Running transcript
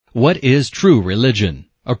What is true religion?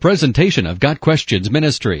 A presentation of Got Questions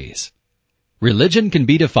Ministries. Religion can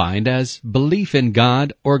be defined as belief in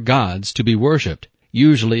God or gods to be worshipped,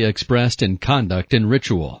 usually expressed in conduct and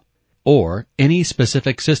ritual, or any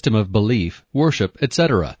specific system of belief, worship,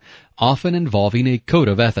 etc., often involving a code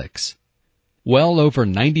of ethics. Well over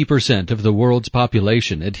 90% of the world's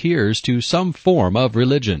population adheres to some form of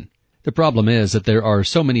religion. The problem is that there are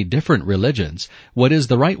so many different religions. What is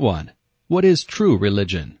the right one? What is true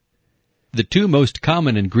religion? The two most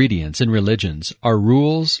common ingredients in religions are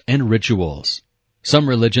rules and rituals. Some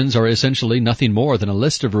religions are essentially nothing more than a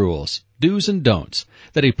list of rules, do's and don'ts,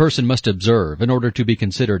 that a person must observe in order to be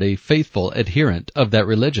considered a faithful adherent of that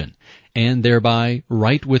religion, and thereby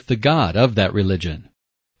right with the God of that religion.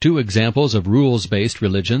 Two examples of rules-based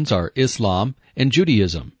religions are Islam and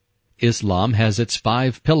Judaism. Islam has its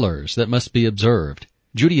 5 pillars that must be observed.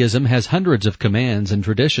 Judaism has hundreds of commands and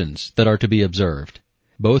traditions that are to be observed.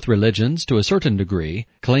 Both religions, to a certain degree,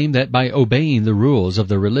 claim that by obeying the rules of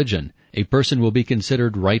the religion, a person will be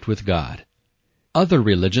considered right with God. Other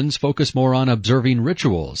religions focus more on observing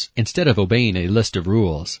rituals instead of obeying a list of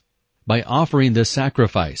rules. By offering this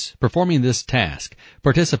sacrifice, performing this task,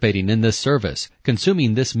 participating in this service,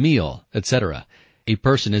 consuming this meal, etc., a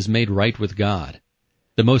person is made right with God.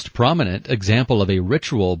 The most prominent example of a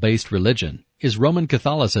ritual-based religion is Roman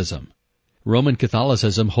Catholicism. Roman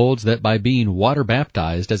Catholicism holds that by being water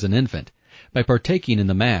baptized as an infant, by partaking in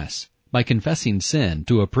the Mass, by confessing sin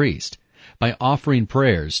to a priest, by offering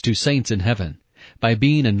prayers to saints in heaven, by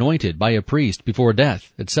being anointed by a priest before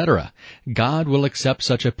death, etc., God will accept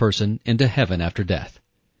such a person into heaven after death.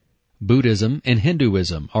 Buddhism and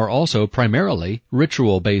Hinduism are also primarily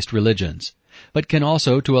ritual-based religions, but can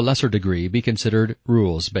also to a lesser degree be considered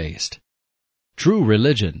rules-based. True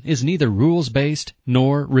religion is neither rules-based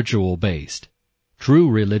nor ritual-based. True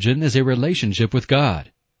religion is a relationship with God.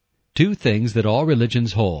 Two things that all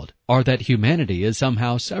religions hold are that humanity is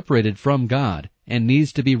somehow separated from God and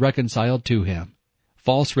needs to be reconciled to Him.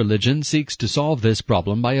 False religion seeks to solve this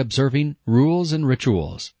problem by observing rules and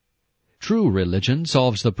rituals. True religion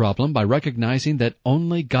solves the problem by recognizing that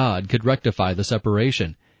only God could rectify the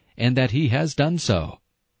separation, and that He has done so.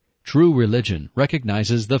 True religion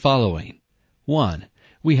recognizes the following. 1.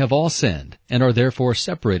 We have all sinned and are therefore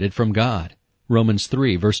separated from God. Romans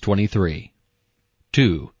 3, verse 23.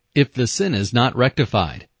 2. If the sin is not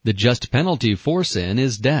rectified, the just penalty for sin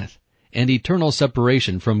is death, and eternal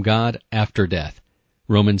separation from God after death.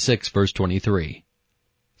 Romans 6, verse 23.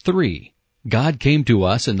 3. God came to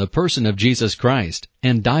us in the person of Jesus Christ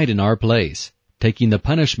and died in our place, taking the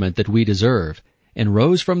punishment that we deserve, and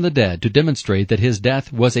rose from the dead to demonstrate that His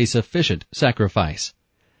death was a sufficient sacrifice.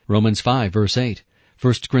 Romans 5, verse 8,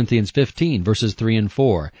 1 Corinthians 15, verses 3 and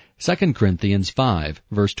 4, 2 Corinthians 5,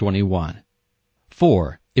 verse 21.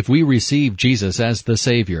 4. If we receive Jesus as the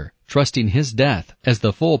Savior, trusting His death as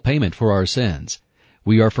the full payment for our sins,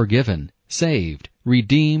 we are forgiven, saved,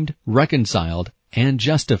 redeemed, reconciled, and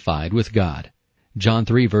justified with God. John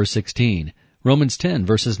 3, verse 16, Romans 10,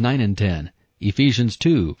 verses 9 and 10, Ephesians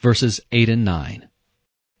 2, verses 8 and 9.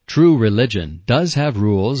 True religion does have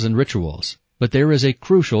rules and rituals, but there is a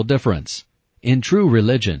crucial difference. In true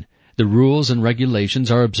religion, the rules and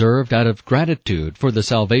regulations are observed out of gratitude for the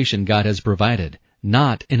salvation God has provided,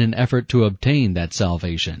 not in an effort to obtain that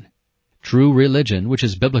salvation. True religion, which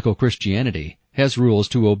is biblical Christianity, has rules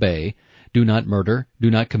to obey: do not murder,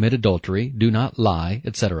 do not commit adultery, do not lie,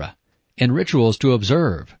 etc., and rituals to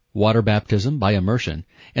observe: water baptism by immersion,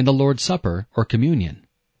 and the Lord's Supper or communion.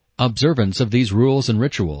 Observance of these rules and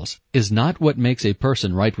rituals is not what makes a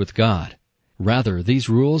person right with God. Rather, these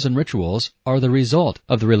rules and rituals are the result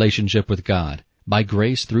of the relationship with God, by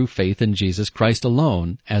grace through faith in Jesus Christ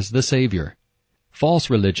alone as the Savior. False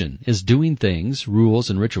religion is doing things,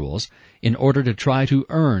 rules and rituals, in order to try to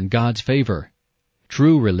earn God's favor.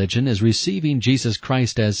 True religion is receiving Jesus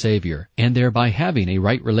Christ as Savior, and thereby having a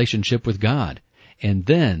right relationship with God, and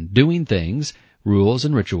then doing things, rules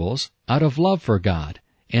and rituals, out of love for God,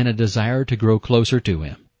 and a desire to grow closer to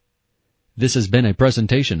Him. This has been a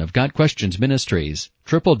presentation of Got Questions Ministries,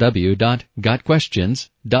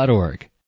 www.gotquestions.org.